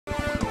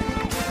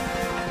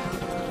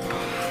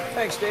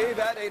Thanks, Dave.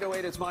 At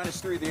 8:08, it's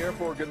 -3 at the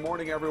airport. Good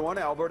morning, everyone.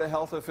 Alberta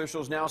health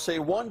officials now say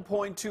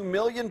 1.2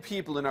 million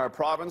people in our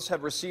province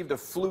have received a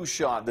flu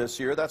shot this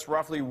year. That's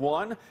roughly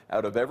 1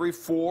 out of every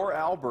 4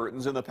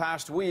 Albertans. In the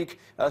past week,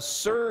 a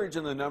surge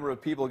in the number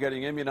of people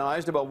getting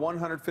immunized, about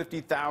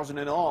 150,000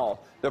 in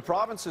all. The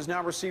province has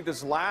now received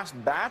its last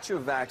batch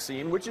of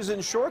vaccine, which is in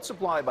short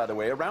supply, by the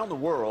way, around the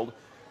world.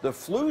 The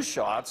flu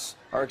shots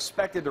are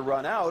expected to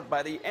run out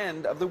by the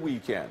end of the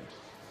weekend.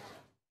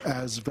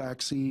 As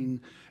vaccine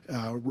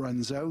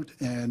runs out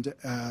and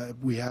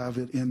we have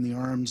it in the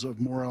arms of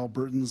more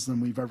Albertans than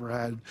we've ever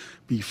had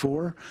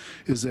before,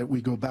 is that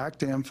we go back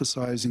to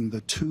emphasizing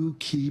the 2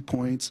 key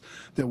points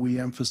that we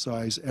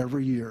emphasize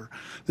every year.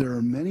 There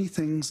are many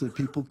things that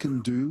people can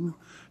do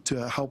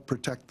to help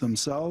protect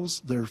themselves,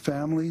 their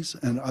families,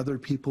 and other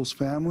people's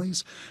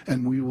families,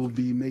 and we will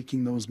be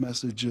making those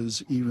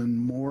messages even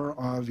more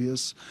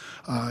obvious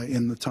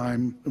in the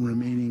time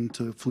remaining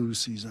to flu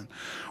season.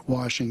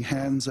 Washing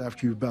hands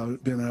after you've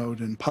been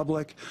out in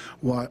public,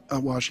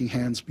 washing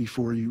hands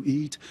before you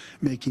eat,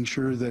 making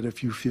sure that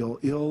if you feel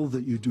ill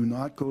that you do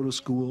not go to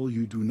school,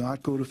 you do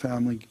not go to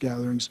family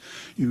gatherings,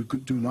 you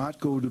do not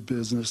go to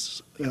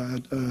business,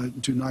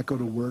 do not go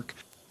to work.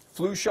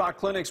 Flu shot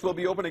clinics will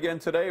be open again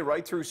today,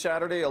 right through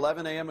Saturday.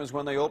 11 a.m. is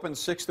when they open,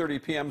 6:30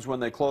 p.m. is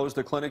when they close.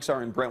 The clinics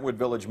are in Brentwood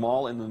Village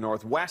Mall in the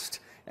northwest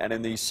and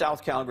in the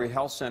South Calgary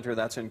Health Centre,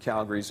 that's in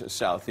Calgary's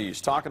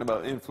southeast. Talking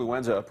about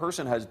influenza, a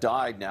person has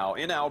died now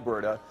in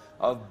Alberta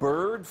of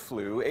bird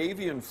flu,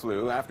 avian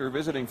flu, after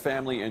visiting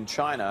family in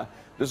China.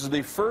 This is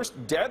the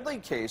first deadly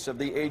case of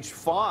the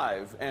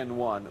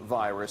H5N1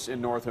 virus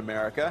in North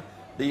America.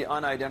 The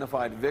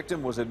unidentified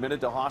victim was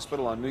admitted to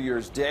hospital on New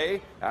Year's Day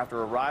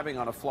after arriving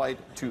on a flight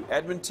to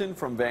Edmonton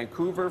from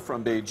Vancouver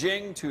from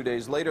Beijing. 2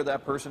 days later,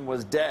 that person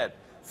was dead.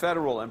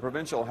 Federal and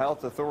provincial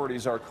health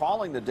authorities are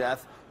calling the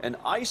death an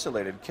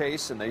isolated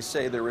case, and they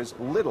say there is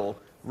little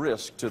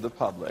risk to the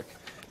public.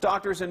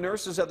 Doctors and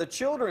nurses at the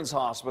Children's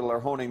Hospital are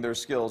honing their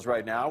skills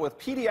right now with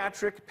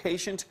pediatric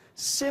patient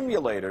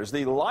simulators,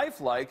 the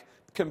lifelike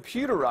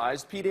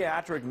computerized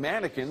pediatric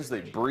mannequins.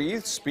 They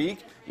breathe,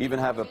 speak, even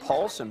have a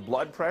pulse and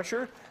blood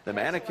pressure. The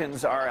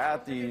mannequins are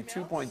at the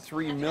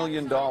 $2.3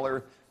 million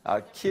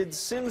Kids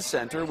Sim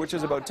Center, which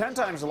is about 10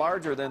 times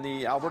larger than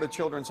the Alberta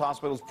Children's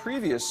Hospital's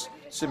previous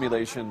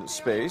simulation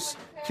space.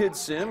 Kids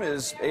Sim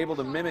is able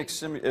to mimic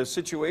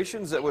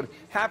situations that would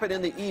happen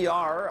in the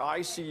ER,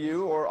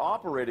 ICU, or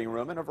operating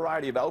room in a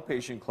variety of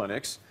outpatient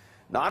clinics.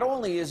 Not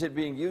only is it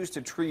being used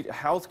to treat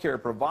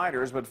healthcare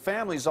providers, but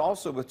families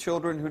also with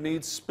children who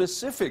need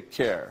specific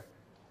care.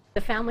 The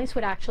families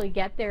would actually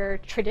get their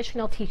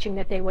traditional teaching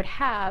that they would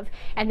have,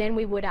 and then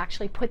we would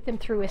actually put them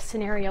through a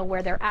scenario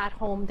where they're at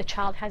home, the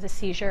child has a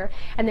seizure,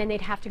 and then they'd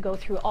have to go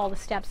through all the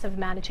steps of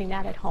managing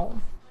that at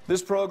home.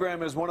 This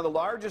program is one of the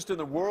largest in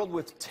the world,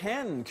 with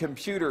 10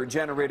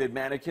 computer-generated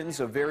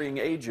mannequins of varying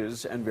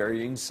ages and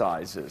varying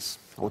sizes.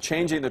 Well,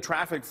 changing the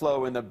traffic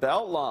flow in the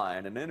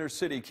Beltline, an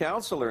inner-city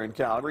councillor in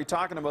Calgary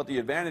talking about the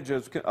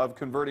advantages of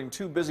converting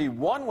 2 busy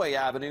one-way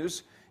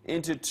avenues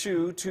into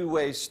 2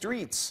 two-way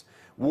streets.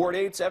 Ward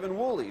 8's Evan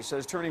Woolley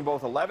says turning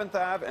both 11th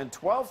Ave and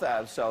 12th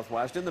Ave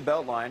Southwest in the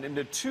Beltline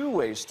into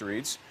two-way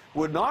streets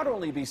would not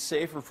only be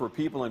safer for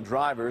people and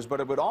drivers,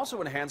 but it would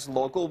also enhance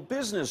local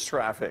business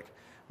traffic.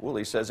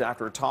 Woolley says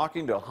after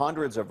talking to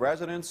hundreds of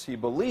residents, he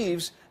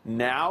believes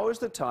now is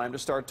the time to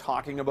start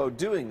talking about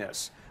doing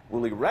this.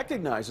 Woolley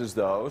recognizes,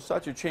 though,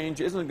 such a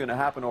change isn't going to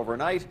happen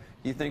overnight.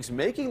 He thinks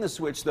making the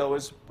switch, though,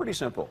 is pretty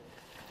simple.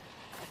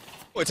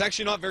 Well, it's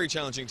actually not very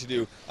challenging to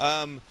do.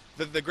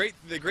 The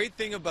great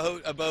thing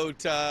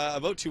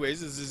about two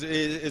ways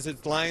is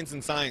its lines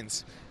and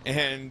signs,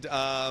 and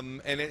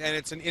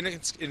it's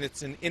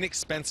an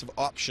inexpensive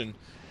option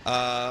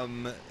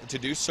to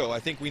do so. I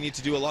think we need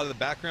to do a lot of the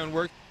background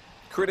work.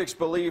 Critics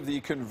believe the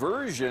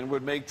conversion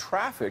would make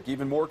traffic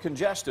even more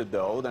congested,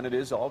 though, than it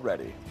is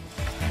already.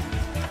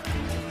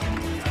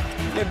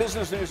 In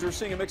business news, we're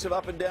seeing a mix of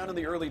up and down in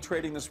the early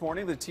trading this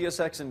morning. The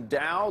TSX and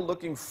Dow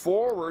looking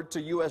forward to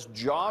U.S.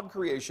 job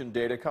creation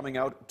data coming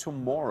out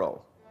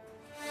tomorrow.